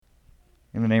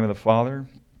In the name of the Father,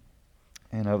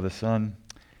 and of the Son,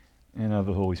 and of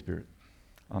the Holy Spirit.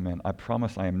 Amen. I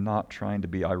promise I am not trying to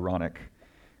be ironic,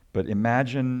 but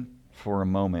imagine for a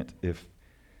moment if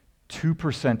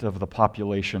 2% of the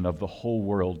population of the whole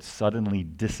world suddenly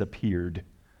disappeared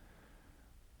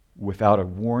without a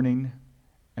warning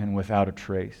and without a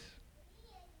trace.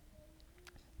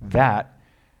 That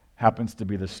happens to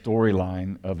be the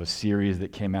storyline of a series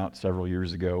that came out several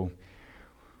years ago,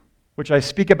 which I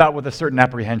speak about with a certain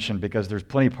apprehension because there's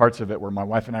plenty of parts of it where my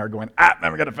wife and I are going,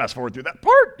 now we got to fast forward through that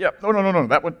part. Yep, no,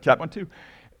 that one too.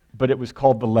 But it was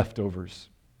called The Leftovers.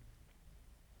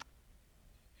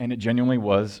 And it genuinely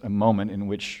was a moment in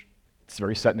which, it's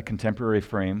very set in a contemporary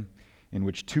frame, in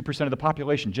which 2% of the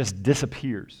population just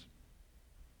disappears.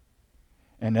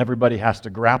 And everybody has to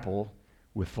grapple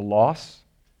with the loss,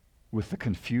 with the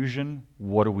confusion.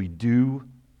 What do we do?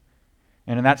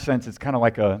 And in that sense, it's kind of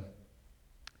like a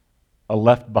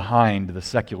Left Behind, the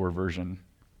secular version.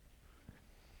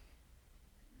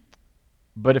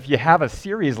 But if you have a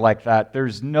series like that,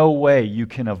 there's no way you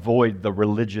can avoid the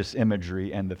religious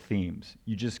imagery and the themes.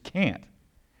 You just can't.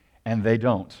 And they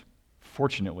don't,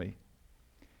 fortunately.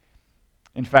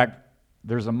 In fact,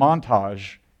 there's a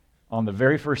montage on the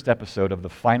very first episode of the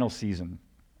final season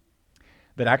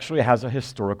that actually has a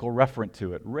historical reference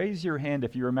to it. Raise your hand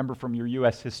if you remember from your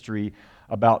U.S. history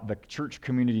about the church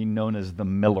community known as the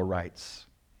Millerites.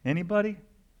 Anybody?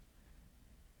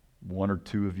 One or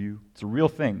two of you? It's a real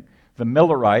thing. The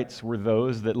Millerites were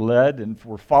those that led and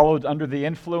were followed under the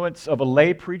influence of a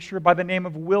lay preacher by the name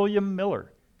of William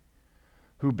Miller,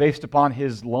 who, based upon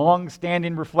his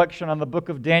long-standing reflection on the book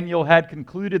of Daniel, had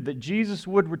concluded that Jesus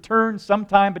would return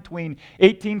sometime between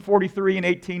 1843 and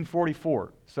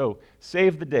 1844. So,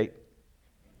 save the date.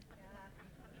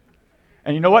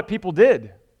 And you know what people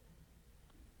did?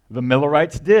 The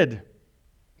Millerites did.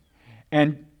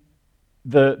 And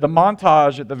the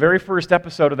montage at the very first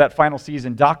episode of that final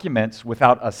season documents,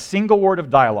 without a single word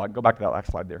of dialogue, go back to that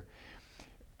last slide there,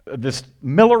 this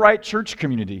Millerite church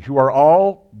community who are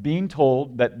all being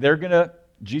told that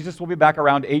Jesus will be back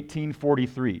around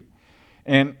 1843.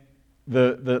 And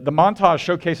the montage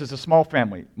showcases a small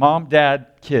family, mom, dad,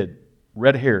 kid,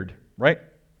 red-haired, right?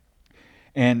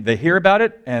 And they hear about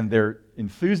it, and they're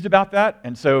enthused about that,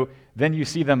 and so then you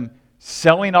see them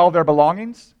selling all their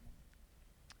belongings,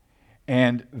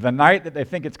 and the night that they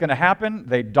think it's going to happen,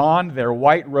 they don their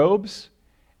white robes,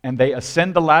 and they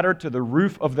ascend the ladder to the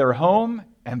roof of their home,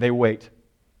 and they wait.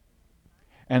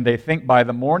 And they think by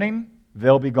the morning,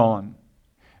 they'll be gone.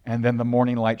 And then the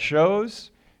morning light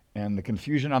shows, and the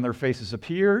confusion on their faces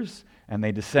appears, and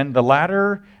they descend the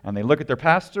ladder, and they look at their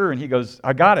pastor, and he goes,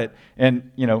 I got it.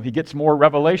 And, he gets more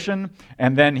revelation,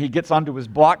 and then he gets onto his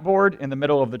blackboard in the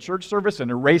middle of the church service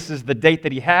and erases the date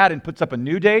that he had and puts up a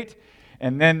new date.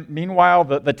 And then, meanwhile,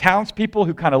 the townspeople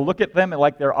who kind of look at them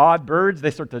like they're odd birds, they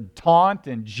start to taunt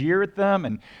and jeer at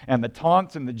them, and the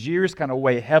taunts and the jeers kind of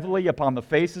weigh heavily upon the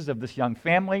faces of this young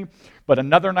family. But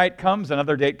another night comes,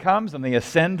 another date comes, and they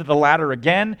ascend the ladder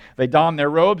again. They don their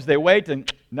robes, they wait,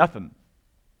 and nothing.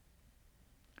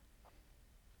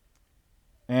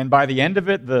 And by the end of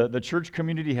it, the church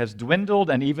community has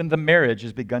dwindled, and even the marriage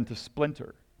has begun to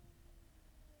splinter.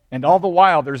 And all the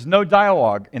while, there's no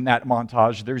dialogue in that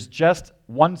montage. There's just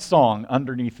one song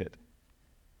underneath it.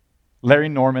 Larry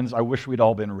Norman's I Wish We'd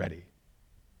All Been Ready.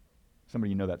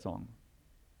 Somebody know that song.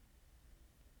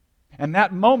 And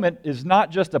that moment is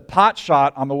not just a pot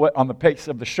shot on the pace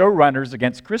of the showrunners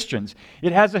against Christians.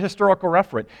 It has a historical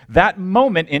reference. That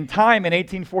moment in time in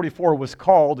 1844 was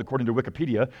called, according to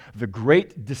Wikipedia, the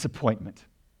Great Disappointment.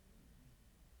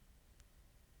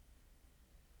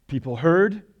 People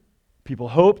heard, people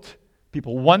hoped,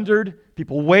 people wondered,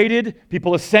 people waited,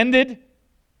 people ascended,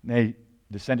 and they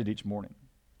descended each morning.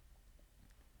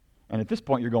 And at this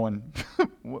point you're going,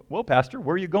 well, Pastor,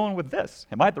 where are you going with this?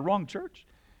 Am I at the wrong church?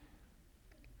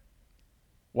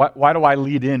 Why do I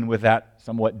lead in with that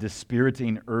somewhat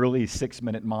dispiriting early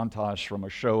 6-minute montage from a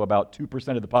show about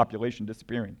 2% of the population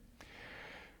disappearing?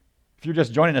 If you're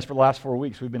just joining us for the last 4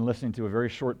 weeks, we've been listening to a very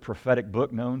short prophetic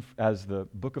book known as the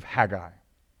Book of Haggai.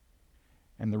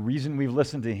 And the reason we've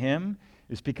listened to him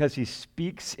is because he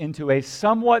speaks into a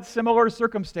somewhat similar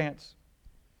circumstance.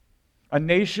 A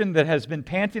nation that has been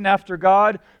panting after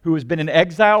God, who has been in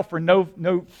exile for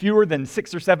no fewer than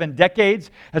 6 or 7 decades,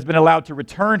 has been allowed to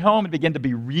return home and begin to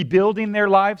be rebuilding their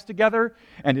lives together.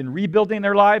 And in rebuilding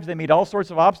their lives, they meet all sorts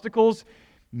of obstacles,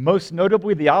 most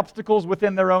notably the obstacles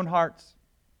within their own hearts.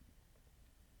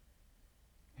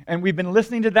 And we've been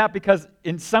listening to that because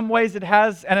in some ways it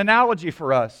has an analogy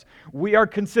for us. We are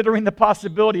considering the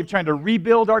possibility of trying to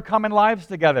rebuild our common lives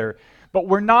together. But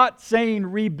we're not saying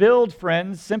rebuild,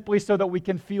 friends, simply so that we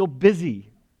can feel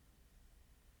busy.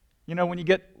 You know, when you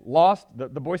get lost, the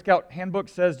Boy Scout handbook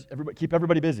says keep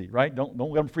everybody busy, right? Don't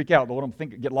let them freak out. Don't let them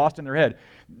get lost in their head.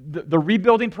 The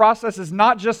rebuilding process is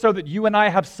not just so that you and I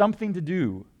have something to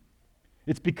do.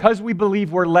 It's because we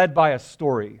believe we're led by a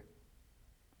story,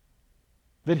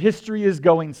 that history is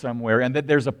going somewhere and that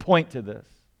there's a point to this.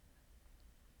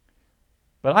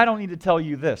 But I don't need to tell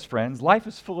you this, friends. Life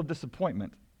is full of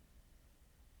disappointment.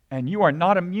 And you are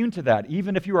not immune to that,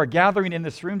 even if you are gathering in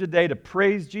this room today to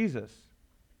praise Jesus.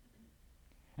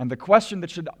 And the question that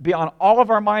should be on all of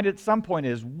our mind at some point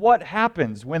is, what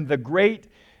happens when the great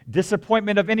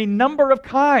disappointment of any number of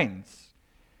kinds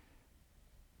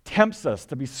tempts us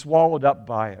to be swallowed up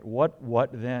by it? What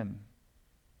then?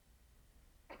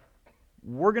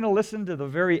 We're going to listen to the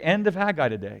very end of Haggai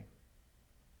today.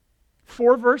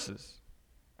 4 verses.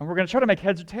 And we're going to try to make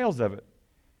heads or tails of it.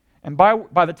 And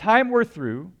by the time we're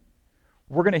through,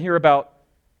 we're going to hear about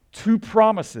 2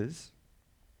 promises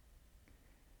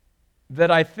that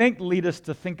I think lead us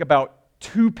to think about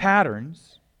 2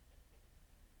 patterns,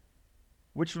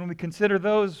 which when we consider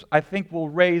those, I think will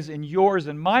raise in yours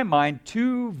and my mind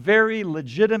 2 very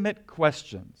legitimate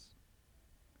questions,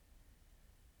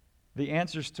 the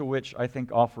answers to which I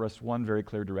think offer us one very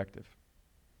clear directive.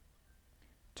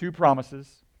 2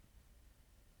 promises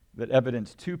that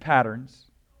evidence 2 patterns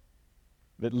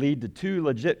that lead to 2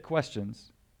 legit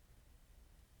questions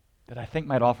that I think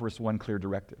might offer us one clear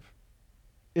directive.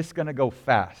 It's going to go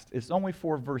fast. It's only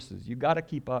 4 verses. You got to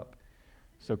keep up.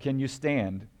 So can you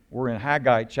stand? We're in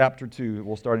Haggai chapter 2.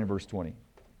 We'll start in verse 20.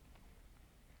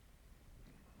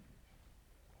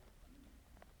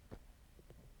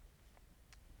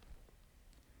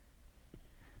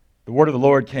 The word of the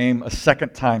Lord came a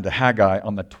second time to Haggai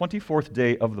on the 24th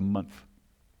day of the month.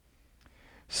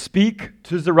 Speak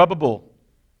to Zerubbabel,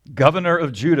 governor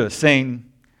of Judah, saying,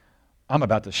 I'm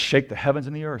about to shake the heavens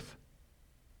and the earth,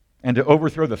 and to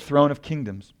overthrow the throne of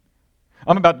kingdoms.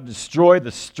 I'm about to destroy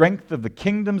the strength of the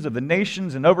kingdoms of the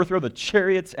nations and overthrow the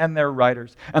chariots and their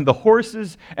riders. And the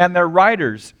horses and their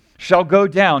riders shall go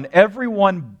down, every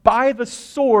one by the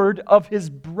sword of his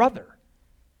brother.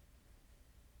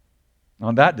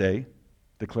 On that day,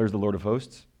 declares the Lord of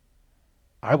hosts,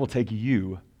 I will take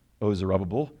you, O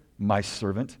Zerubbabel, my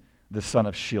servant, the son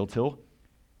of Shealtiel,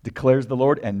 declares the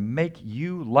Lord, and make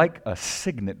you like a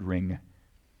signet ring.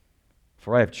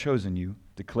 For I have chosen you,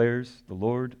 declares the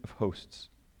Lord of hosts.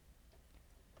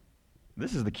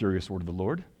 This is the curious word of the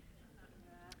Lord.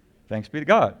 Thanks be to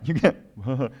God. You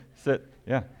can sit.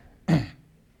 Yeah.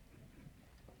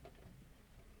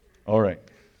 All right.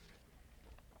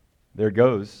 There it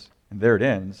goes, and there it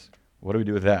ends. What do we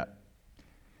do with that?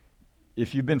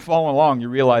 If you've been following along, you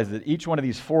realize that each one of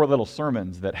these 4 little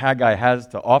sermons that Haggai has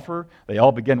to offer, they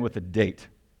all begin with a date.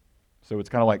 So it's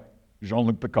kind of like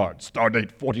Jean-Luc Picard,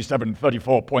 Stardate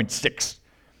 4734.6.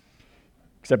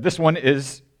 Except this one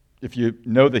is, if you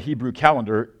know the Hebrew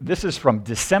calendar, this is from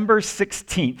December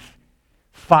 16th,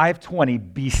 520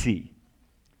 BC.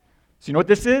 So you know what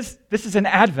this is? This is an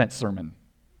Advent sermon.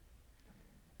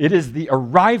 It is the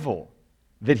arrival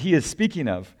that he is speaking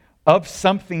of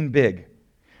something big.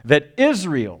 That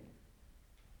Israel,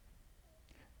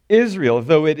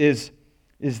 though it is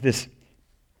this,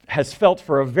 has felt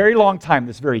for a very long time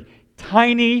this very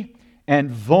tiny and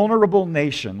vulnerable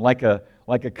nation, like a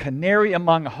canary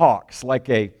among hawks, like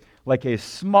a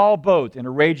small boat in a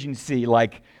raging sea,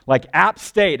 like App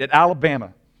State at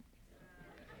Alabama.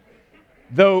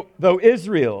 Though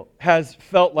Israel has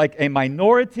felt like a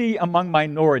minority among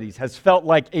minorities, has felt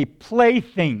like a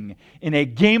plaything in a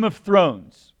Game of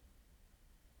Thrones,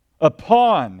 a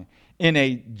pawn in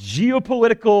a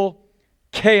geopolitical,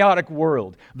 chaotic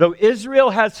world. Though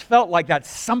Israel has felt like that,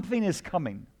 something is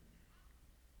coming.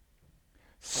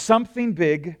 Something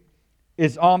big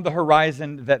is on the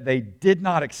horizon that they did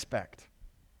not expect.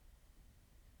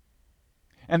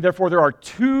 And therefore, there are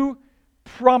 2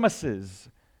 promises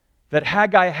that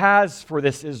Haggai has for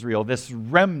this Israel, this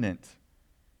remnant.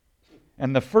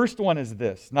 And the first one is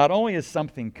this: not only is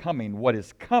something coming, what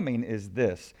is coming is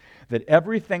this, that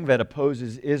everything that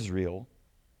opposes Israel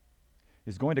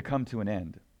is going to come to an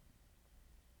end.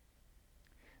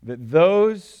 That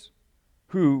those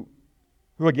who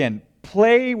again,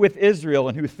 play with Israel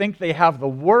and who think they have the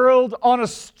world on a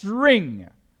string,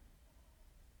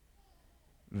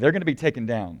 they're going to be taken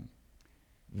down.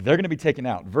 They're going to be taken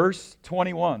out. Verse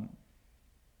 21,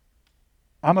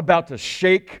 I'm about to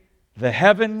shake the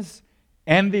heavens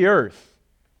and the earth,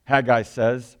 Haggai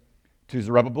says to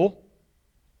Zerubbabel,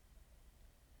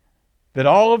 that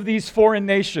all of these foreign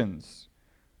nations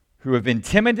who have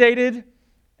intimidated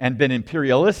and been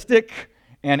imperialistic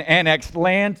and annexed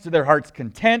land to their heart's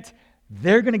content,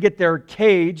 they're going to get their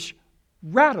cage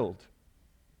rattled.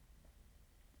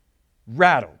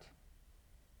 Rattled.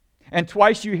 And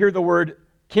twice you hear the word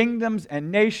kingdoms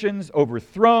and nations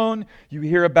overthrown. You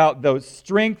hear about those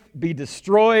strength be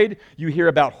destroyed. You hear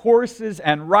about horses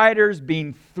and riders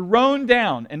being thrown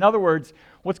down. In other words,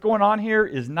 what's going on here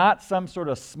is not some sort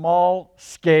of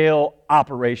small-scale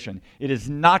operation. It is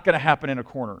not going to happen in a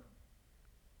corner.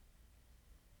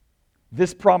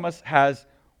 This promise has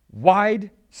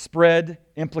widespread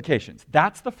implications.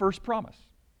 That's the first promise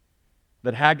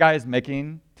that Haggai is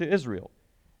making to Israel.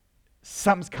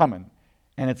 Something's coming,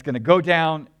 and it's going to go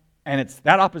down, and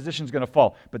that opposition is going to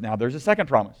fall. But now there's a second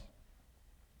promise.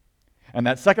 And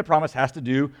that second promise has to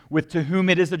do with to whom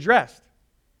it is addressed.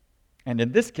 And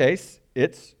in this case,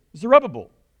 it's Zerubbabel.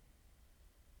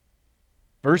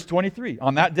 Verse 23,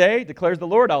 on that day, declares the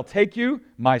Lord, I'll take you,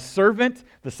 my servant,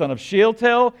 the son of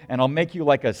Shealtiel, and I'll make you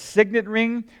like a signet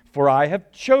ring, for I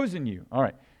have chosen you. All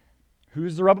right,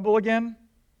 who's Zerubbabel again?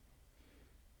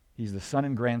 He's the son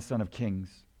and grandson of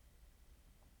kings.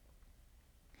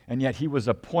 And yet he was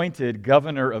appointed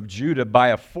governor of Judah by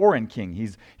a foreign king.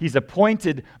 He's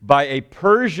appointed by a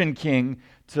Persian king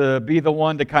to be the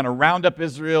one to kind of round up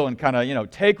Israel and kind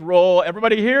of, take roll.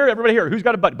 Everybody here? Who's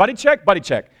got a buddy? Buddy check? Buddy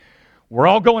check. We're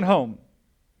all going home.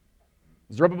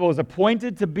 Zerubbabel is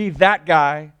appointed to be that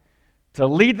guy, to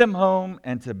lead them home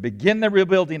and to begin the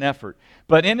rebuilding effort.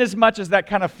 But inasmuch as that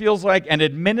kind of feels like an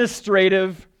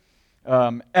administrative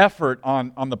effort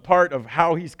on the part of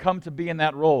how he's come to be in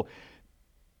that role,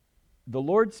 the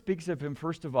Lord speaks of him,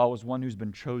 first of all, as one who's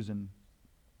been chosen.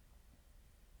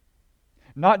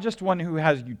 Not just one who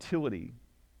has utility,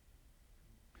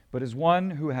 but as one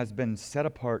who has been set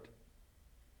apart,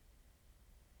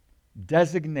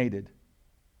 designated.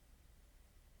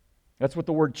 That's what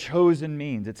the word chosen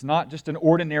means. It's not just an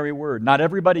ordinary word. Not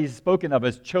everybody is spoken of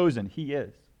as chosen. He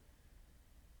is.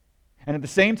 And at the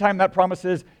same time, that promise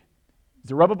is,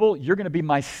 Zerubbabel, you're going to be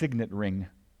my signet ring.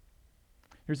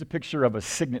 Here's a picture of a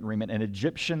signet ring, an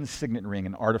Egyptian signet ring,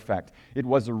 an artifact. It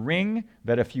was a ring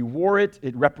that if you wore it,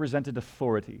 it represented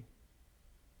authority.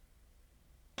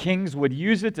 Kings would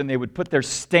use it and they would put their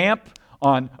stamp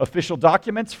on official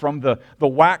documents from the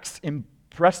wax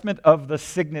impressment of the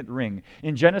signet ring.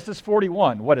 In Genesis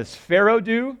 41, what does Pharaoh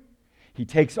do? He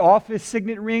takes off his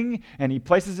signet ring and he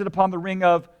places it upon the ring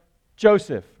of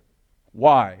Joseph.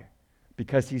 Why?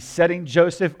 Because he's setting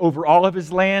Joseph over all of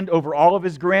his land, over all of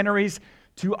his granaries,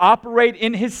 to operate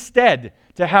in his stead,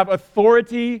 to have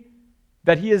authority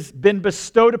that he has been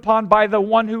bestowed upon by the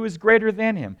one who is greater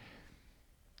than him.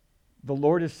 The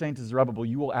Lord is saying to Zerubbabel,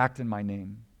 you will act in my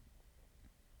name.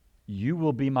 You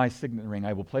will be my signet ring.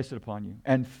 I will place it upon you.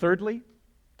 And thirdly,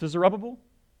 to Zerubbabel,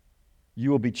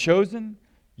 you will be chosen.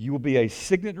 You will be a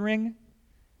signet ring,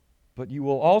 but you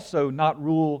will also not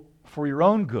rule for your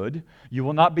own good. You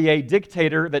will not be a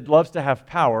dictator that loves to have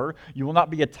power. You will not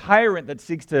be a tyrant that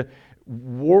seeks to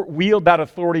wield that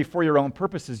authority for your own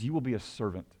purposes. You will be a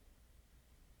servant.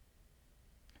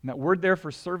 And that word there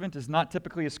for servant is not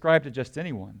typically ascribed to just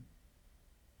anyone.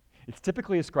 It's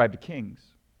typically ascribed to kings.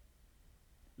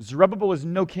 Zerubbabel is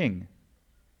no king,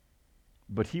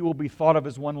 but he will be thought of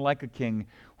as one like a king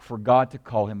for God to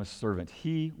call him a servant.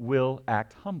 He will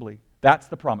act humbly. That's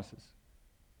the promises.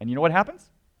 And you know what happens?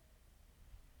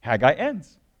 Haggai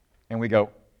ends. And we go,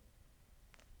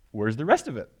 where's the rest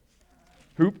of it?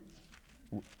 Who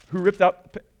ripped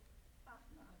out?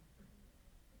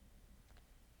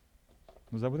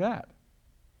 What's up with that?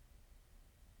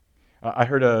 I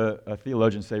heard a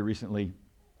theologian say recently,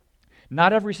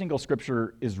 not every single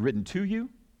scripture is written to you,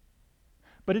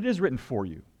 but it is written for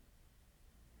you.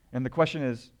 And the question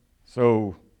is,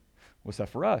 so what's that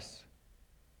for us?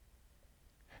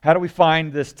 How do we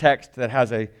find this text that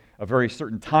has a very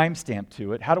certain time stamp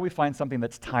to it? How do we find something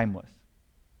that's timeless?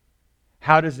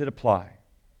 How does it apply?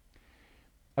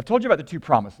 I've told you about the two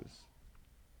promises.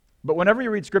 But whenever you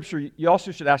read Scripture, you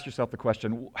also should ask yourself the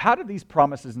question, how do these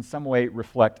promises in some way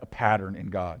reflect a pattern in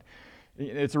God?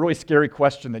 It's a really scary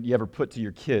question that you ever put to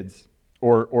your kids,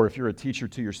 or if you're a teacher,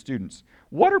 to your students.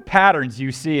 What are patterns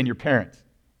you see in your parents?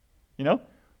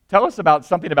 Tell us about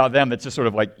something about them that's just sort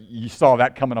of like you saw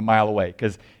that coming a mile away,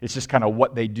 because it's just kind of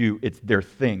what they do. It's their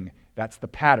thing. That's the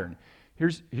pattern.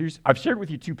 I've shared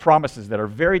with you two promises that are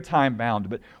very time-bound,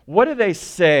 but what do they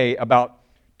say about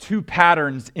two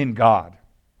patterns in God?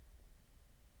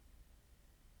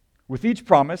 With each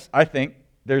promise, I think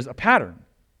there's a pattern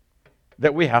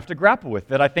that we have to grapple with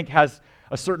that I think has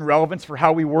a certain relevance for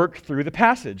how we work through the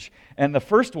passage. And the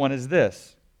first one is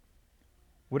this.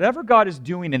 Whatever God is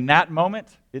doing in that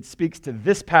moment, it speaks to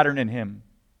this pattern in Him.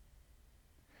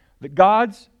 that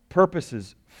God's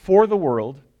purposes for the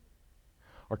world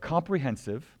are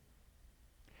comprehensive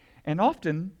and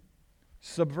often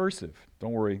subversive.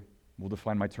 Don't worry, we'll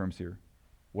define my terms here.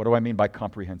 What do I mean by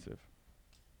comprehensive?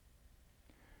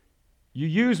 You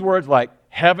use words like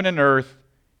heaven and earth,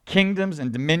 kingdoms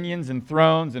and dominions and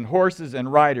thrones and horses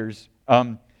and riders.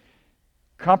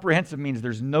 Comprehensive means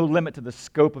there's no limit to the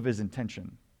scope of his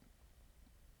intention.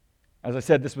 As I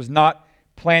said, this was not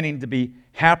planning to be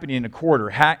happening in a quarter.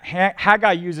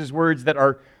 Haggai uses words that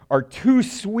are too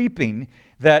sweeping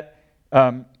that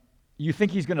you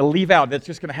think he's going to leave out. That's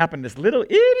just going to happen in this little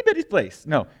itty-bitty place.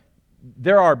 No.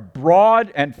 There are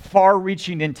broad and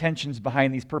far-reaching intentions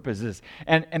behind these purposes.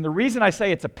 And the reason I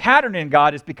say it's a pattern in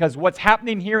God is because what's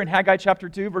happening here in Haggai chapter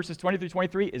 2, verses 20 through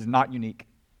 23, is not unique.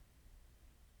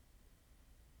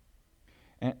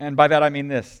 And by that I mean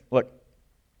this. Look,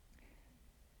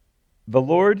 the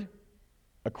Lord,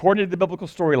 according to the biblical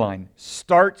storyline,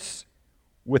 starts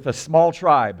with a small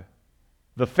tribe,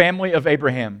 the family of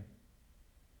Abraham.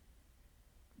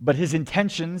 But his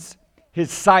intentions, his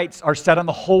sights are set on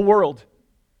the whole world.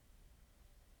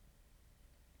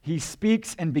 He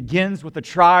speaks and begins with the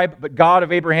tribe, but God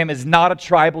of Abraham is not a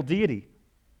tribal deity.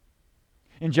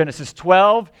 In Genesis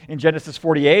 12, in Genesis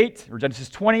 48, or Genesis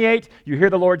 28, you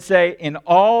hear the Lord say,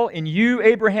 in you,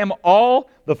 Abraham, all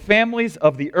the families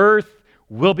of the earth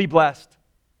will be blessed.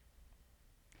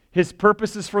 His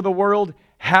purposes for the world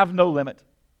have no limit.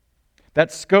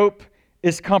 That scope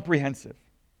is comprehensive.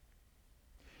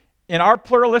 In our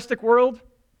pluralistic world,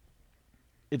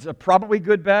 it's a probably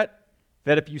good bet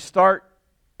that if you start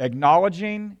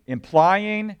acknowledging,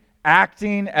 implying,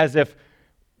 acting as if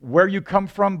where you come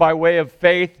from by way of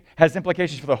faith has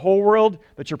implications for the whole world,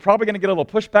 that you're probably going to get a little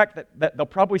pushback that they'll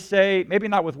probably say, maybe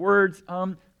not with words,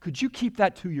 could you keep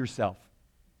that to yourself?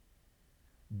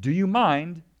 Do you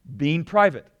mind being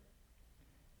private?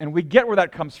 And we get where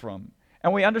that comes from.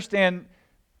 And we understand,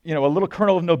 a little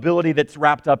kernel of nobility that's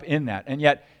wrapped up in that. And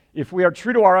yet, if we are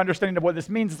true to our understanding of what this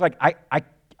means, it's like, I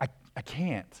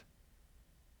can't.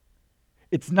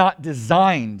 It's not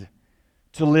designed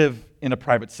to live in a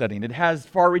private setting. It has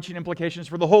far-reaching implications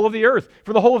for the whole of the earth,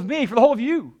 for the whole of me, for the whole of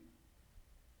you.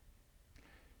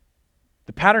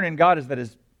 The pattern in God is that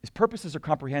his purposes are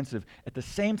comprehensive. At the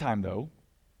same time, though,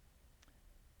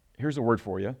 here's a word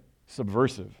for you,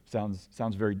 subversive. Sounds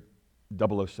very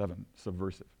 007,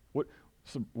 subversive. What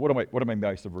do I mean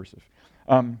by subversive?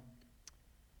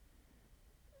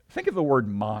 Think of the word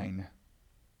mine.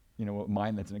 A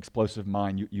mine that's an explosive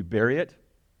mine. You bury it,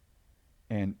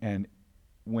 and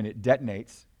when it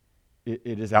detonates,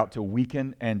 it is out to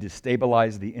weaken and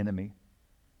destabilize the enemy.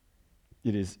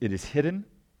 It is hidden,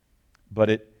 but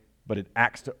it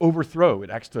acts to overthrow. It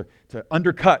acts to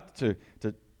undercut, to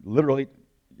literally,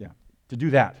 to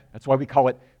do that. That's why we call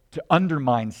it to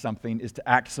undermine something is to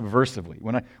act subversively.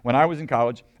 When I was in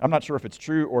college, I'm not sure if it's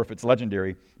true or if it's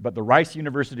legendary, but the Rice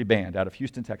University Band out of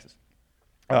Houston, Texas,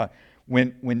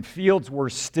 when fields were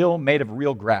still made of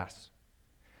real grass,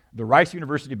 the Rice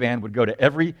University Band would go to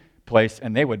every place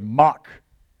and they would mock.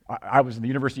 I was in the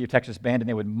University of Texas Band and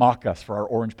they would mock us for our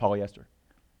orange polyester,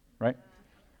 right?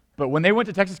 But when they went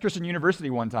to Texas Christian University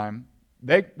one time,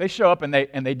 they show up and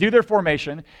they do their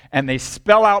formation and they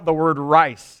spell out the word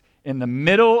rice in the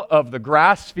middle of the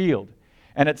grass field.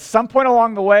 And at some point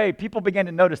along the way, people began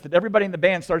to notice that everybody in the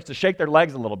band starts to shake their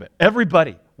legs a little bit.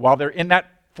 Everybody, while they're in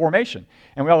that formation.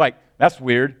 And we're all like, that's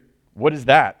weird. What is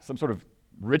that? Some sort of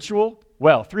ritual?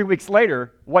 Well, 3 weeks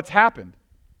later, what's happened?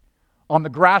 On the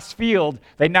grass field,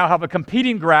 they now have a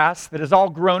competing grass that is all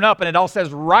grown up and it all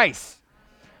says rice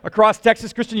across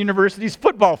Texas Christian University's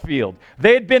football field.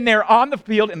 They had been there on the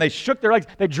field and they shook their legs.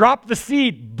 They dropped the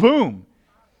seed. Boom.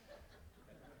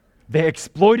 They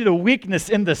exploited a weakness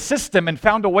in the system and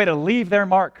found a way to leave their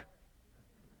mark.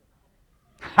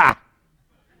 Ha!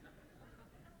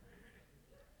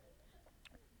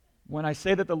 When I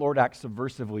say that the Lord acts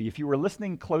subversively, if you were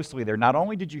listening closely there, not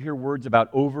only did you hear words about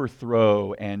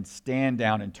overthrow and stand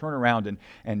down and turn around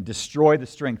and destroy the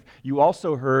strength, you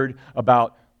also heard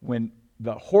about when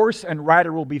the horse and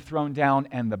rider will be thrown down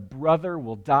and the brother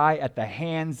will die at the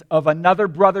hands of another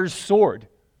brother's sword.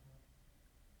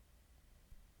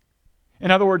 In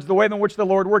other words, the way in which the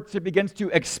Lord works, it begins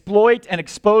to exploit and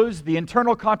expose the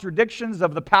internal contradictions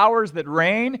of the powers that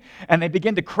reign, and they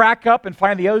begin to crack up and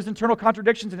find those internal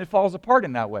contradictions, and it falls apart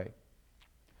in that way.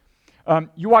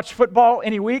 You watch football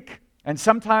any week, and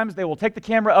sometimes they will take the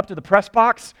camera up to the press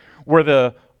box where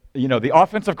the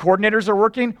offensive coordinators are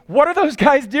working. What are those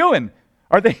guys doing?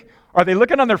 Are they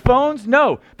looking on their phones?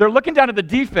 No, they're looking down at the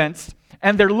defense,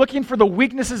 and they're looking for the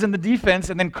weaknesses in the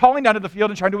defense, and then calling down to the field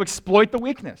and trying to exploit the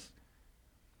weakness.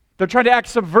 They're trying to act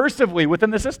subversively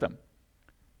within the system.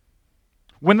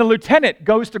 When the lieutenant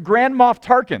goes to Grand Moff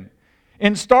Tarkin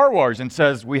in Star Wars and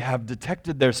says, "We have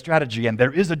detected their strategy and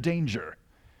there is a danger.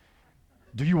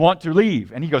 Do you want to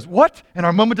leave?" And he goes, "What? In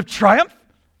our moment of triumph?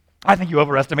 I think you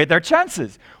overestimate their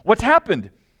chances." What's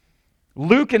happened?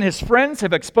 Luke and his friends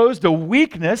have exposed a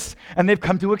weakness, and they've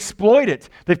come to exploit it.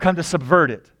 They've come to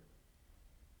subvert it.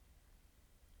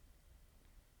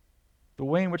 The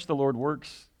way in which the Lord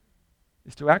works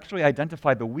is to actually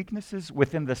identify the weaknesses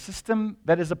within the system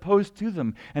that is opposed to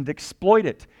them and exploit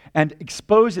it and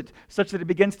expose it such that it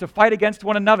begins to fight against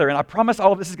one another. And I promise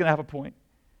all of this is going to have a point.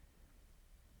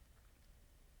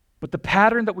 But the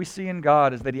pattern that we see in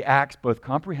God is that he acts both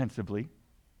comprehensively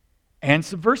and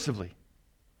subversively.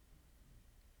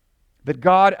 That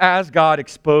God, as God,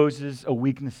 exposes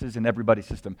weaknesses in everybody's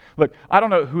system. Look, I don't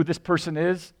know who this person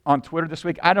is on Twitter this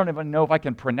week. I don't even know if I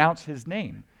can pronounce his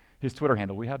name, his Twitter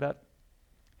handle. We have that?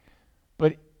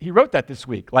 But he wrote that this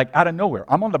week, like out of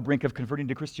nowhere. I'm on the brink of converting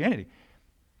to Christianity.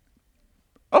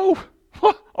 Oh,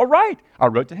 all right. I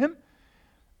wrote to him.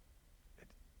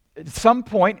 At some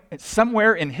point,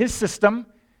 somewhere in his system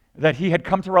that he had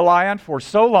come to rely on for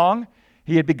so long,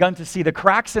 he had begun to see the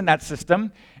cracks in that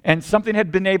system, and something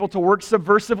had been able to work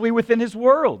subversively within his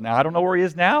world. Now, I don't know where he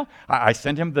is now. I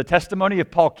sent him the testimony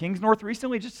of Paul Kingsnorth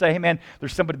recently. Just say, "Hey, man,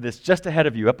 there's somebody that's just ahead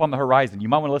of you up on the horizon. You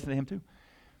might want to listen to him too."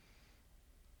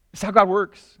 It's how God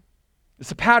works.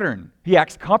 It's a pattern. He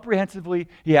acts comprehensively.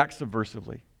 He acts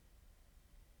subversively.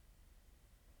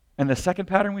 And the second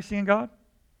pattern we see in God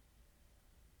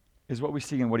is what we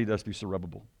see in what he does through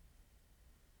Zerubbabel.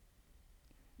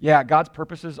 Yeah, God's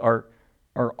purposes are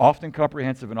often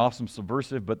comprehensive and often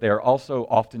subversive, but they are also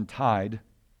often tied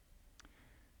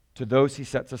to those he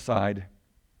sets aside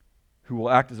who will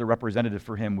act as a representative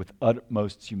for him with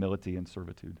utmost humility and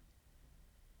servitude.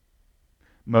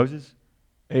 Moses,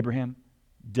 Abraham,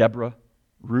 Deborah,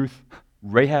 Ruth,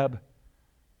 Rahab,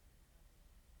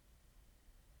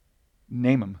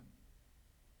 name them.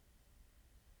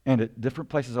 And at different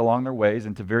places along their ways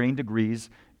and to varying degrees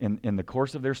in the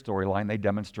course of their storyline, they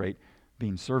demonstrate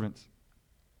being servants,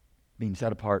 being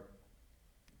set apart,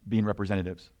 being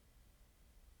representatives.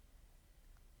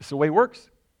 It's the way it works.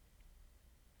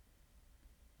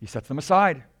 He sets them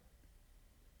aside.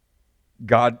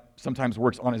 God sometimes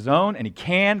works on his own, and he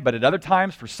can, but at other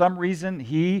times, for some reason,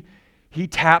 he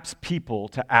taps people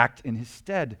to act in his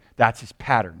stead. That's his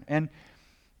pattern. And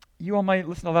you all might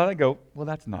listen to that and go, "Well,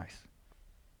 that's nice.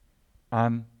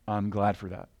 I'm glad for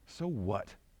that." So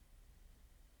what?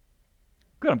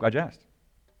 Good, I'm glad you asked.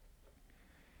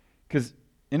 Because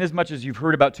inasmuch as you've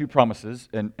heard about two promises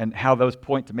and how those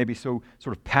point to maybe so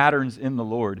sort of patterns in the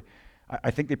Lord, I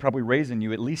think they probably raise in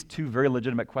you at least two very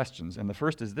legitimate questions. And the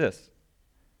first is this.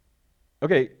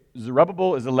 Okay,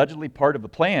 Zerubbabel is allegedly part of the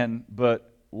plan,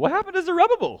 but what happened to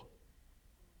Zerubbabel?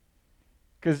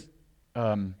 Because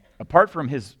apart from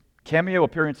his cameo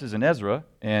appearances in Ezra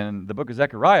and the book of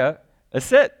Zechariah,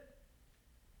 that's it.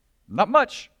 Not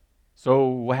much. So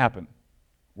what happened?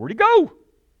 Where'd he go?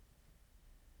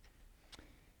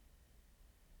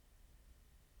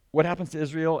 What happens to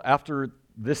Israel after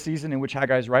this season in which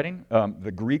Haggai is writing?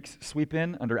 The Greeks sweep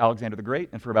in under Alexander the Great,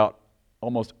 and for about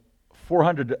almost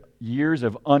 400 years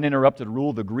of uninterrupted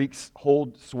rule, the Greeks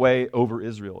hold sway over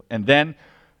Israel. And then,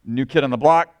 new kid on the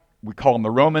block, we call them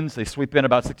the Romans. They sweep in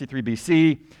about 63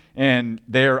 BC, and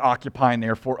they're occupying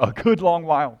there for a good long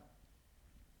while.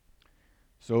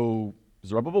 So,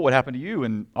 Zerubbabel, what happened to you?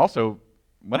 And also,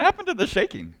 what happened to the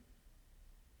shaking?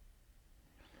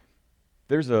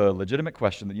 There's a legitimate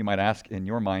question that you might ask in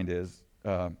your mind is,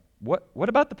 what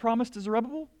about the promise to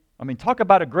Zerubbabel? I mean, talk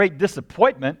about a great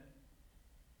disappointment.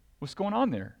 What's going on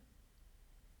there?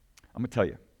 I'm going to tell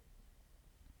you.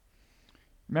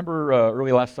 Remember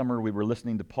early last summer we were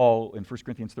listening to Paul in 1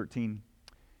 Corinthians 13?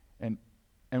 And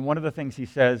one of the things he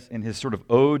says in his sort of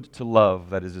ode to love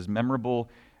that is as memorable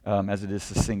as it is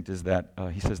succinct is that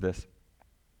he says this: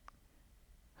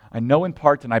 "I know in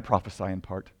part and I prophesy in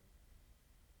part.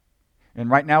 And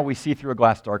right now we see through a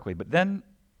glass darkly, but then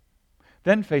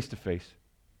face to face."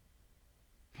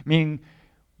 Meaning,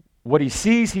 what he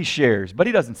sees, he shares, but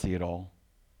he doesn't see it all.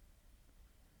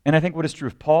 And I think what is true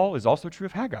of Paul is also true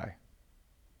of Haggai.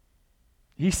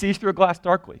 He sees through a glass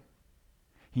darkly.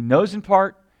 He knows in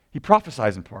part, he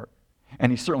prophesies in part.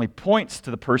 And he certainly points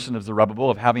to the person of Zerubbabel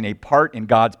of having a part in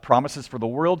God's promises for the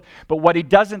world. But what he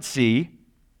doesn't see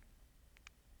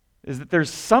is that there's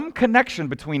some connection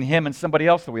between him and somebody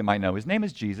else that we might know. His name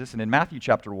is Jesus, and in Matthew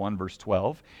chapter 1, verse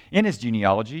 12, in his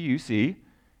genealogy, you see,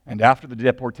 "And after the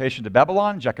deportation to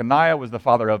Babylon, Jeconiah was the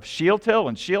father of Shealtiel,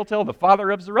 and Shealtiel the father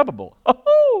of Zerubbabel."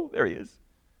 Oh, there he is.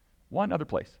 One other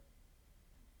place.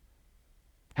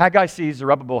 Haggai sees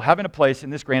Zerubbabel having a place in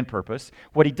this grand purpose.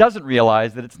 What he doesn't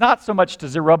realize that it's not so much to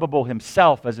Zerubbabel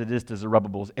himself as it is to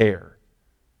Zerubbabel's heir,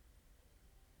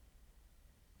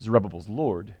 Zerubbabel's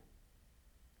Lord.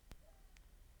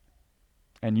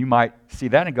 And you might see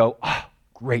that and go, oh,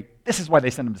 great. This is why they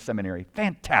send him to seminary.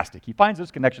 Fantastic. He finds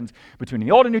those connections between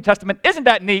the Old and New Testament. Isn't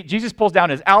that neat? Jesus pulls down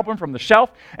his album from the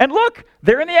shelf, and look,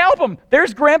 they're in the album.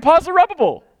 There's Grandpa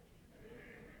Zerubbabel.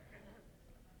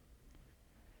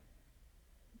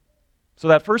 So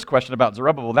that first question about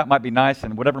Zerubbabel, that might be nice,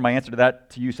 and whatever my answer to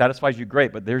that to you satisfies you,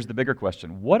 great, but there's the bigger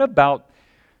question. What about,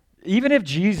 even if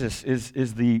Jesus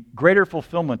is the greater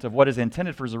fulfillment of what is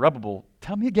intended for Zerubbabel,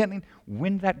 tell me again,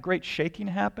 when that great shaking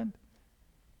happened?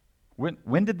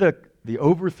 When did the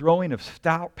overthrowing of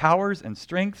powers and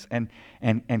strengths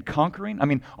and conquering? I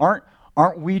mean,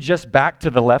 aren't we just back to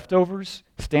the leftovers,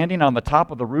 standing on the top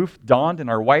of the roof, donned in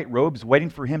our white robes, waiting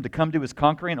for him to come to his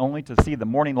conquering, only to see the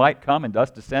morning light come and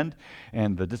dust descend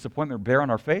and the disappointment bear on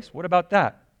our face? What about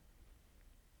that?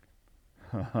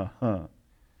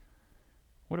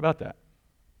 What about that?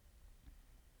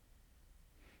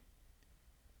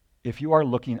 If you are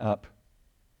looking up,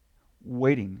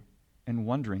 waiting and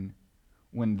wondering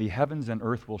when the heavens and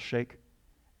earth will shake,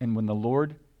 and when the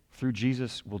Lord, through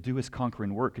Jesus, will do his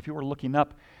conquering work, if you are looking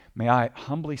up, may I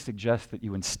humbly suggest that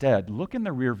you instead look in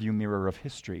the rearview mirror of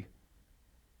history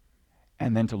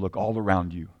and then to look all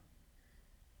around you.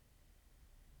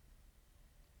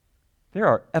 There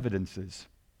are evidences.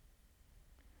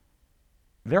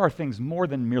 There are things more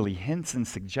than merely hints and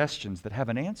suggestions that have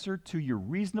an answer to your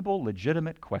reasonable,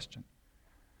 legitimate question.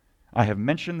 I have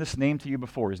mentioned this name to you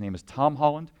before. His name is Tom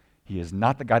Holland. He is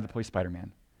not the guy that plays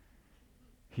Spider-Man.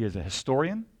 He is a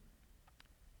historian.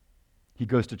 He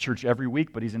goes to church every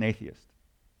week, but he's an atheist.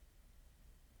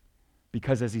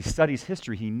 Because as he studies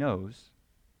history, he knows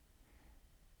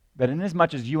that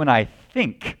inasmuch as you and I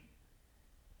think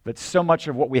that so much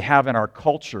of what we have in our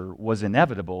culture was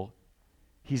inevitable,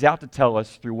 he's out to tell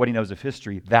us through what he knows of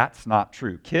history that's not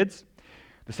true. Kids,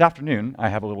 this afternoon, I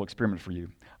have a little experiment for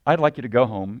you. I'd like you to go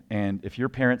home, and if your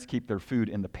parents keep their food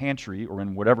in the pantry or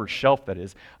in whatever shelf that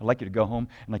is, I'd like you to go home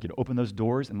and I'd like you to open those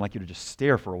doors and I'd like you to just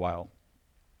stare for a while.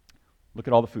 Look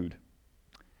at all the food.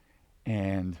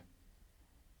 And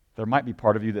there might be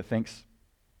part of you that thinks,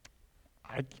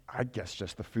 I guess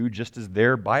just the food just is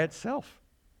there by itself.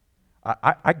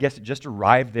 I guess it just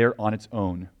arrived there on its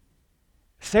own.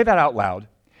 Say that out loud,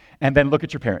 and then look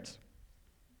at your parents.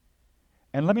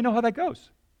 And let me know how that goes.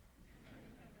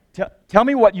 Tell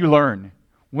me what you learn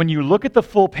when you look at the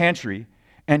full pantry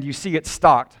and you see it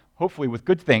stocked, hopefully with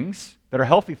good things that are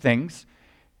healthy things,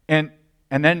 and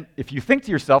then if you think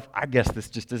to yourself, I guess this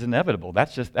just is inevitable.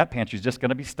 That pantry's just going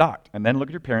to be stocked. And then look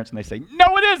at your parents and they say,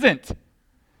 no, it isn't.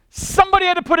 Somebody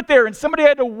had to put it there, and somebody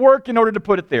had to work in order to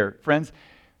put it there. Friends,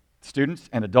 students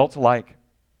and adults alike,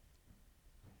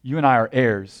 you and I are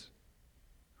heirs.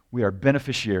 We are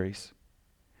beneficiaries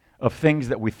of things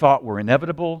that we thought were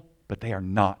inevitable, but they are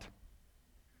not.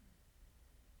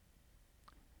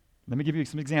 Let me give you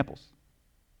some examples.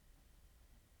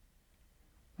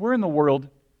 Where in the world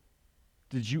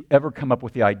did you ever come up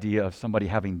with the idea of somebody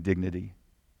having dignity?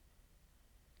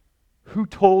 Who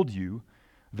told you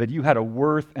that you had a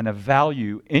worth and a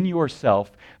value in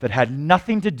yourself that had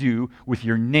nothing to do with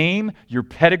your name, your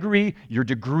pedigree, your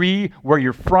degree, where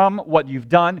you're from, what you've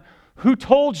done? Who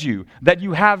told you that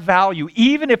you have value,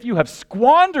 even if you have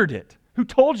squandered it? Who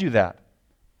told you that?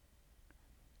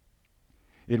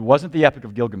 It wasn't the Epic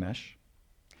of Gilgamesh.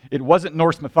 It wasn't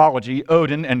Norse mythology,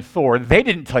 Odin and Thor. They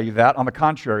didn't tell you that. On the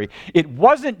contrary, it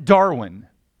wasn't Darwin.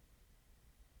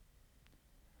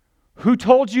 Who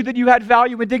told you that you had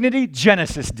value and dignity?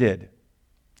 Genesis did.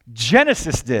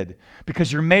 Genesis did,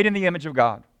 because you're made in the image of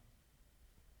God.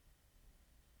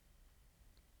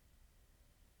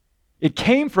 It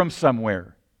came from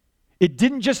somewhere. It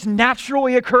didn't just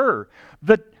naturally occur.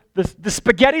 The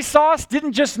spaghetti sauce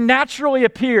didn't just naturally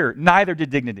appear. Neither did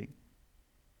dignity.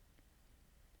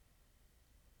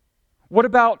 What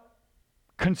about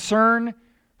concern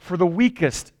for the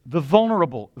weakest, the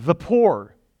vulnerable, the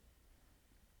poor?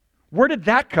 Where did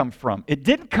that come from? It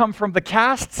didn't come from the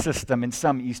caste system in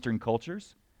some Eastern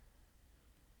cultures.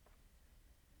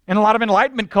 In a lot of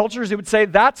Enlightenment cultures, it would say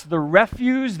that's the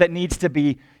refuse that needs to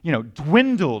be,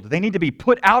 dwindled. They need to be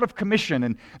put out of commission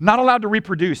and not allowed to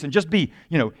reproduce and just be,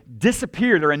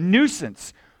 disappear. They're a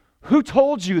nuisance. Who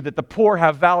told you that the poor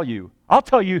have value? I'll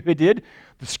tell you who did.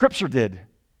 The Scripture did.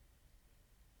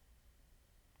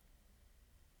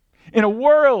 In a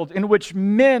world in which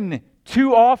men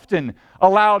too often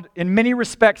allowed, in many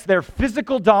respects, their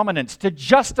physical dominance to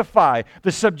justify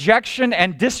the subjection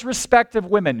and disrespect of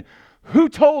women, who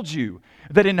told you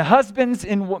that in husbands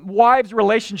and wives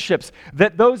relationships,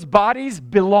 that those bodies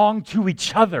belong to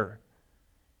each other.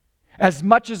 As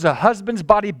much as a husband's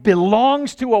body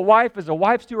belongs to a wife as a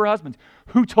wife's to her husband.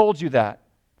 Who told you that?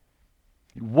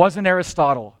 It wasn't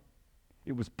Aristotle.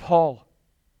 It was Paul.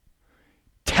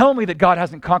 Tell me that God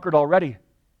hasn't conquered already.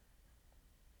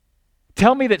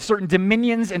 Tell me that certain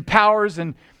dominions and powers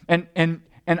and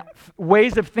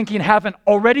ways of thinking haven't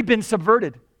already been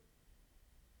subverted.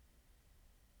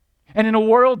 And in a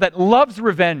world that loves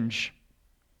revenge,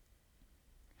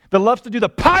 that loves to do the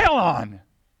pile on,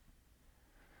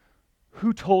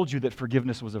 who told you that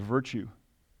forgiveness was a virtue?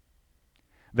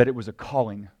 That it was a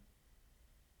calling?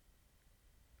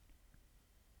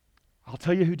 I'll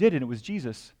tell you who did, and it was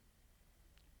Jesus.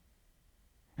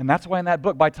 And that's why in that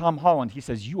book by Tom Holland, he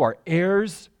says, you are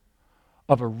heirs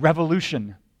of a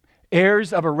revolution.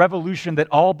 Heirs of a revolution that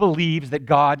all believes that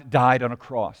God died on a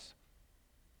cross.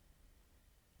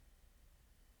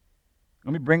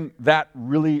 Let me bring that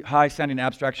really high-sounding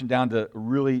abstraction down to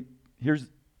here's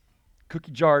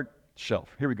cookie jar shelf.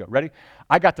 Here we go. Ready?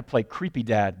 I got to play Creepy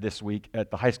Dad this week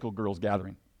at the high school girls'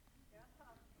 gathering.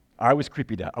 I was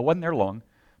Creepy Dad. I wasn't there long,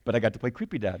 but I got to play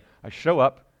Creepy Dad. I show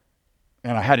up,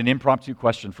 and I had an impromptu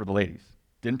question for the ladies.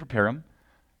 Didn't prepare them,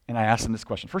 and I asked them this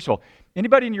question. First of all,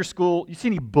 anybody in your school, you see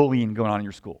any bullying going on in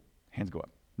your school? Hands go up.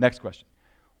 Next question.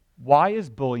 Why is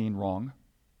bullying wrong?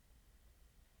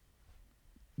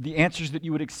 The answers that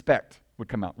you would expect would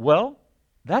come out. Well,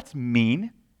 that's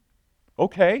mean.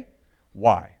 Okay.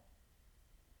 Why?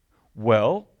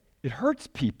 Well, it hurts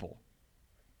people.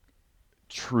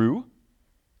 True.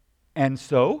 And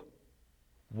so,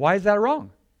 why is that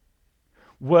wrong?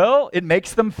 Well, it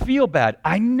makes them feel bad.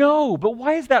 I know, but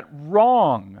why is that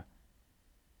wrong?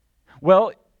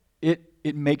 Well,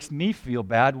 it makes me feel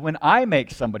bad when I make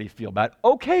somebody feel bad.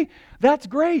 Okay, that's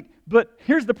great, but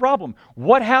here's the problem.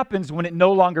 What happens when it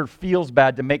no longer feels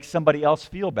bad to make somebody else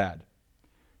feel bad?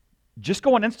 Just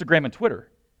go on Instagram and Twitter.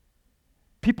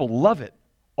 People love it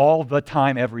all the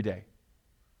time, every day.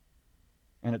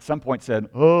 And at some point said,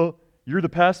 oh, you're the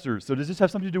pastor, so does this have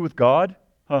something to do with God?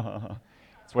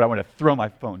 That's what I want to throw my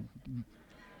phone.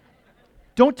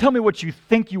 Don't tell me what you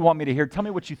think you want me to hear. Tell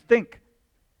me what you think.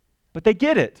 But they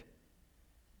get it.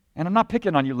 And I'm not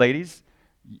picking on you, ladies.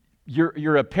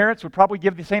 Your parents would probably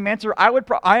give the same answer.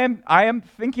 I am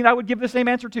thinking I would give the same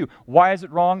answer too. Why is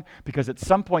it wrong? Because at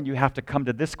some point you have to come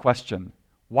to this question.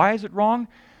 Why is it wrong?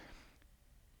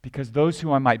 Because those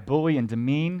who I might bully and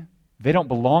demean, they don't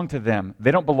belong to them.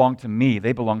 They don't belong to me.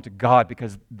 They belong to God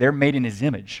because they're made in His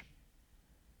image.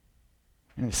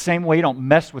 In the same way you don't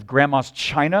mess with grandma's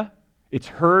china, it's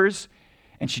hers,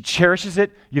 and she cherishes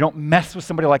it. You don't mess with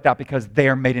somebody like that because they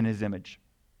are made in His image.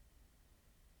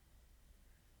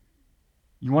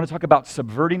 You want to talk about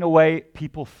subverting the way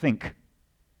people think?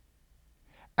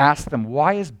 Ask them,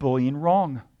 why is bullying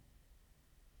wrong?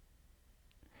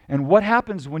 And what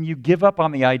happens when you give up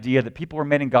on the idea that people are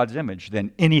made in God's image?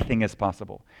 Then anything is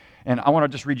possible. And I want to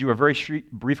just read you a very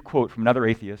brief quote from another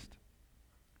atheist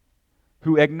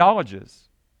who acknowledges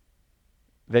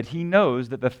that he knows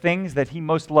that the things that he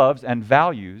most loves and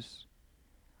values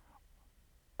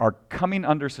are coming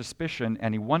under suspicion,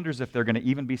 and he wonders if they're going to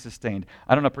even be sustained.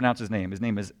 I don't know how to pronounce his name. His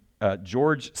name is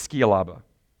George Scialaba. And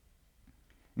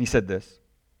he said this: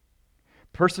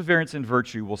 perseverance in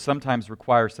virtue will sometimes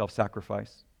require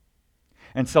self-sacrifice.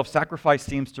 And self-sacrifice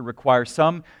seems to require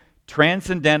some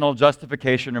transcendental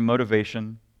justification or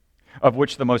motivation, of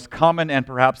which the most common and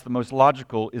perhaps the most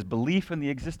logical is belief in the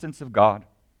existence of God.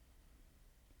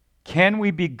 Can we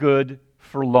be good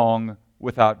for long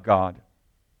without God?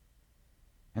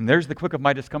 And there's the quick of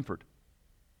my discomfort.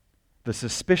 The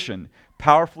suspicion,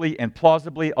 powerfully and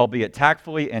plausibly, albeit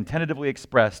tactfully and tentatively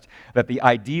expressed, that the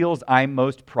ideals I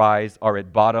most prize are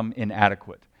at bottom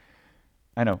inadequate.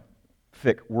 I know,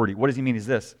 thick, wordy. What does he mean is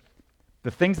this: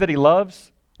 the things that he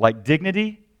loves, like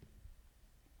dignity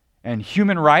and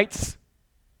human rights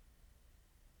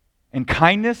and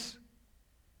kindness,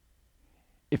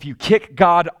 if you kick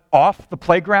God off the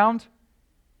playground,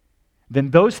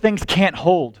 then those things can't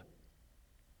hold.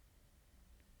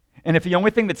 And if the only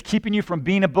thing that's keeping you from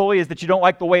being a bully is that you don't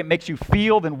like the way it makes you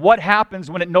feel, then what happens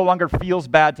when it no longer feels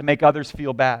bad to make others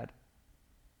feel bad?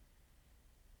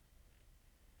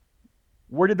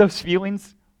 Where did those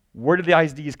feelings, where did the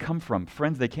ideas come from?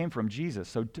 Friends, they came from Jesus.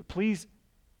 So please,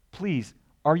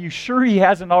 are you sure He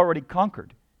hasn't already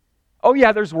conquered? Oh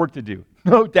yeah, there's work to do.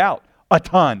 No doubt. A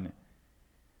ton.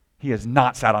 He has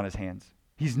not sat on His hands.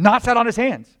 He's not sat on His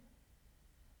hands.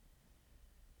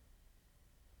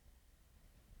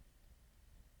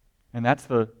 And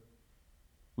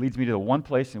leads me to the one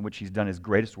place in which He's done His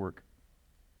greatest work.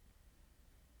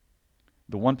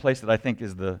 the one place that I think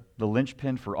is the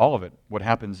linchpin for all of it, what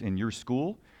happens in your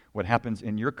school, what happens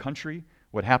in your country,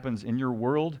 what happens in your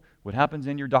world, what happens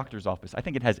in your doctor's office. I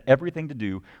think it has everything to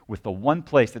do with the one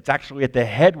place that's actually at the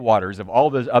headwaters of all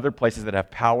those other places that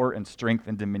have power and strength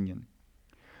and dominion.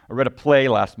 I read a play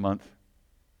last month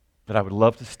that I would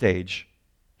love to stage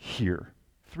here.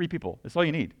 3 people. That's all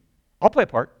you need. I'll play a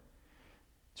part.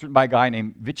 It's written by a guy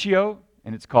named Vicchio,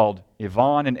 and it's called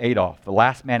Ivan and Adolf, The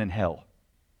Last Man in Hell.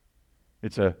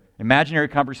 It's an imaginary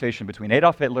conversation between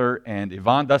Adolf Hitler and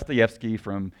Ivan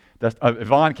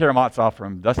Karamazov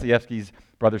from Dostoevsky's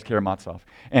Brothers Karamazov.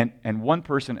 And one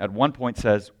person at one point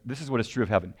says, this is what is true of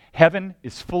heaven. Heaven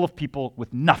is full of people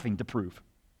with nothing to prove.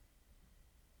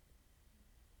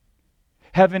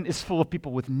 Heaven is full of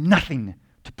people with nothing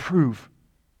to prove.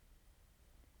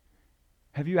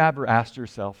 Have you ever asked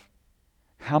yourself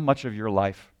how much of your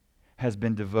life has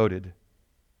been devoted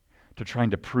to trying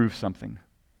to prove something?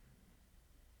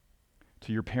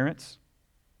 To your parents?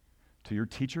 To your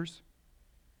teachers?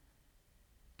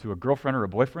 To a girlfriend or a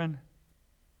boyfriend?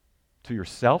 To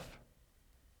yourself?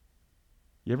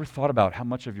 You ever thought about how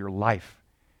much of your life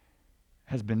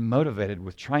has been motivated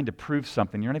with trying to prove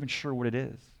something you're not even sure what it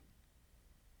is?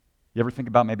 You ever think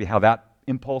about maybe how that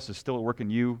impulse is still at work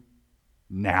in you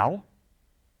now?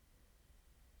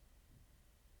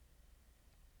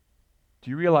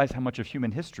 Do you realize how much of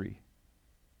human history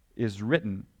is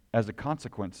written as a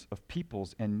consequence of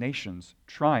peoples and nations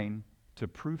trying to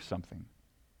prove something?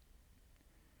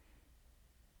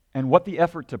 And what the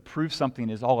effort to prove something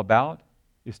is all about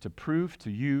is to prove to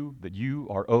you that you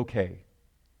are okay.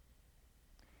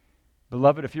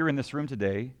 Beloved, if you're in this room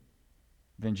today,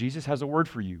 then Jesus has a word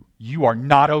for you. You are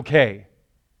not okay.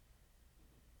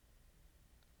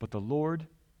 But the Lord,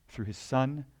 through His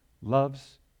Son,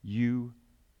 loves you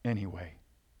anyway.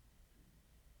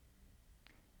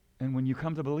 And when you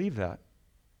come to believe that,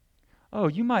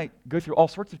 you might go through all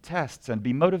sorts of tests and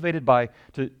be motivated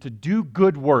to do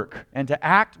good work and to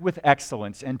act with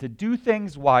excellence and to do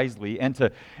things wisely and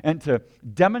to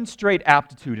demonstrate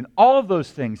aptitude and all of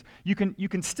those things. You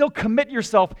can still commit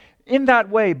yourself in that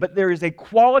way, but there is a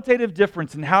qualitative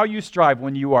difference in how you strive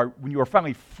when you are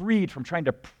finally freed from trying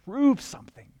to prove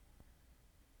something.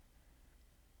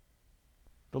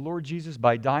 The Lord Jesus,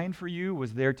 by dying for you,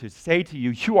 was there to say to you,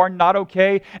 you are not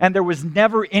okay, and there was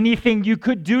never anything you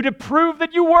could do to prove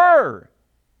that you were.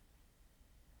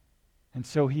 And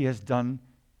so He has done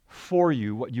for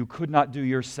you what you could not do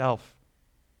yourself.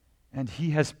 And He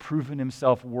has proven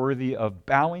Himself worthy of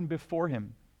bowing before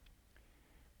Him,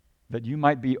 that you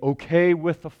might be okay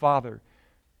with the Father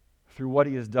through what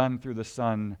He has done through the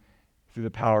Son, through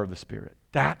the power of the Spirit.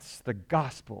 That's the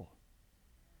gospel.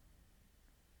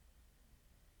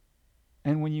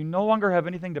 And when you no longer have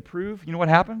anything to prove, you know what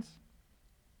happens?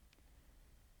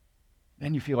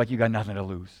 Then you feel like you got nothing to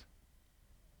lose.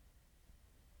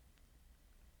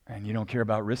 And you don't care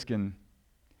about risking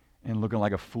and looking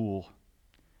like a fool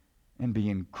and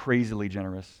being crazily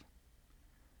generous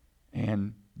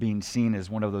and being seen as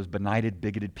one of those benighted,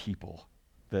 bigoted people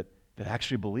that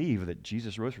actually believe that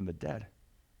Jesus rose from the dead.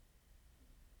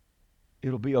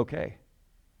 It'll be okay.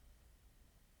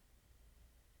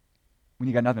 When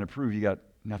you got nothing to prove, you got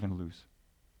nothing to lose.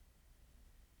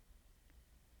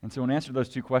 And so in answer to those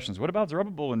 2 questions, what about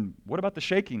Zerubbabel and what about the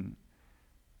shaking?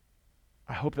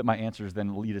 I hope that my answers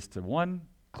then lead us to one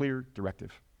clear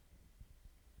directive.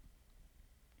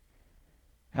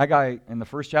 Haggai in the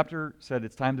first chapter said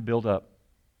it's time to build up.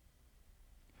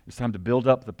 It's time to build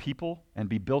up the people and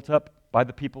be built up by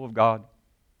the people of God.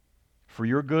 For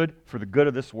your good, for the good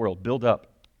of this world, build up.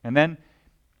 And then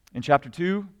in chapter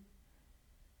 2,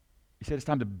 he said it's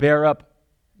time to bear up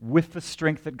with the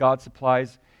strength that God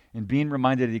supplies and being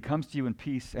reminded that He comes to you in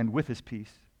peace and with His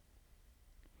peace.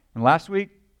 And last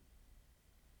week,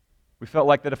 we felt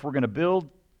like that if we're going to build,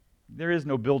 there is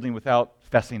no building without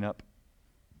fessing up,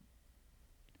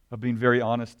 of being very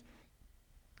honest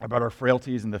about our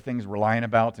frailties and the things we're lying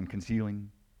about and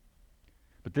concealing.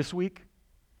 But this week,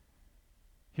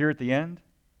 here at the end,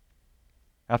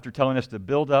 after telling us to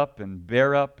build up and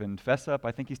bear up and fess up,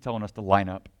 I think He's telling us to line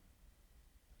up.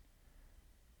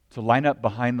 To line up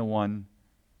behind the one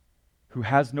who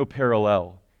has no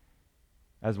parallel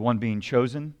as one being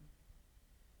chosen,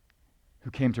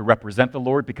 who came to represent the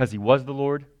Lord because He was the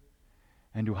Lord,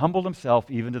 and who humbled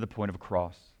Himself even to the point of a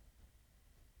cross.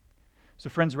 So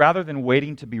friends, rather than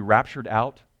waiting to be raptured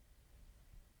out,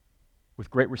 with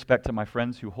great respect to my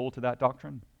friends who hold to that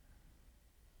doctrine,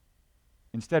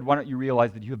 instead, why don't you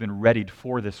realize that you have been readied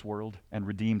for this world and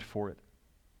redeemed for it?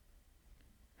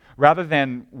 rather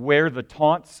than wear the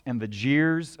taunts and the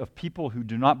jeers of people who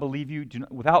do not believe you,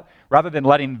 rather than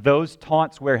letting those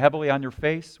taunts wear heavily on your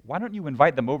face, why don't you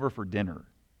invite them over for dinner?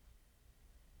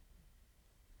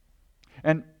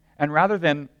 And rather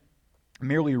than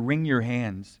merely wring your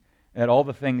hands at all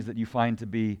the things that you find to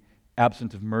be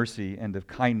absent of mercy and of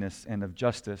kindness and of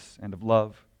justice and of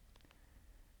love,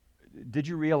 did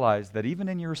you realize that even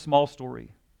in your small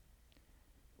story,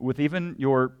 with even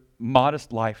your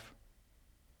modest life,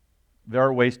 there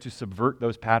are ways to subvert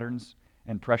those patterns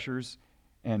and pressures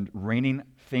and reigning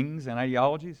things and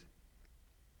ideologies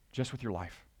just with your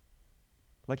life,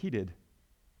 like he did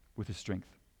with his strength?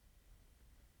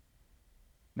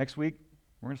 Next week,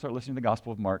 we're going to start listening to the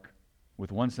Gospel of Mark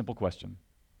with one simple question: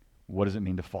 what does it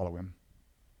mean to follow him?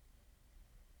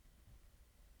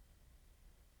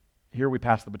 Here we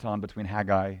pass the baton between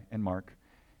Haggai and Mark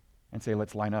and say,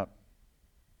 let's line up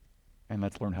and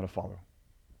let's learn how to follow.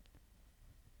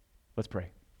 Let's pray.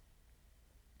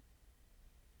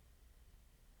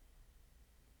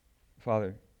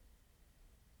 Father,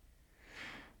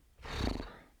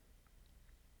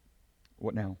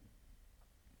 what now?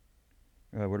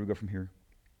 Where do we go from here?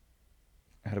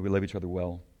 How do we love each other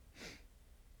well?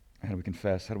 How do we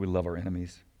confess? How do we love our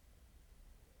enemies?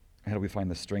 How do we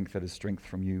find the strength that is strength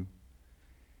from you?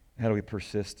 How do we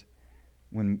persist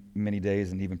when many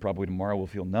days and even probably tomorrow we'll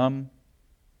feel numb,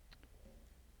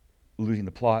 losing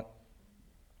the plot?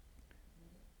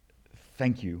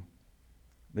 Thank you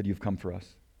that you've come for us.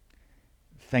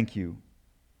 Thank you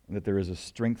that there is a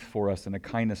strength for us and a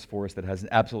kindness for us that has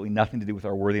absolutely nothing to do with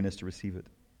our worthiness to receive it.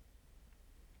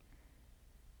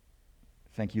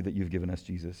 Thank you that you've given us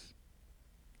Jesus.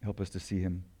 Help us to see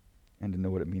him and to know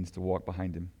what it means to walk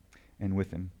behind him and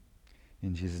with him.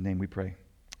 In Jesus' name we pray.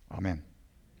 Amen.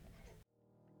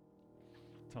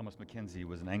 Thomas McKenzie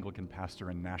was an Anglican pastor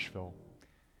in Nashville.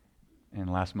 And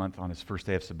last month, on his first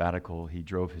day of sabbatical, he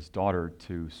drove his daughter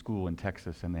to school in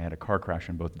Texas, and they had a car crash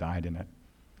and both died in it.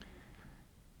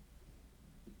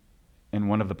 And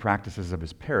one of the practices of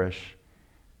his parish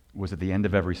was at the end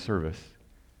of every service,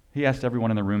 he asked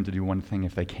everyone in the room to do one thing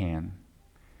if they can.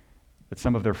 That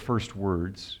some of their first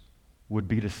words would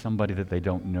be to somebody that they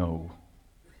don't know.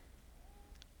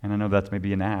 And I know that's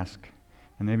maybe an ask,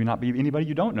 and maybe not be anybody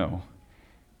you don't know.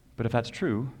 But if that's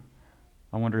true,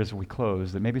 I wonder as we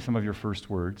close that maybe some of your first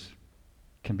words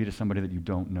can be to somebody that you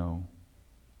don't know.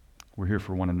 We're here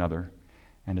for one another,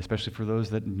 and especially for those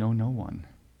that know no one.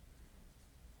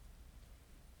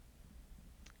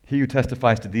 He who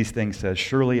testifies to these things says,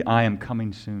 surely I am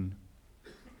coming soon.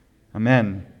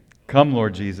 Amen. Come,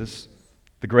 Lord Jesus.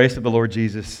 The grace of the Lord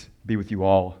Jesus be with you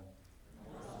all.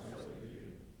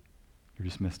 You're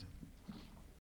dismissed.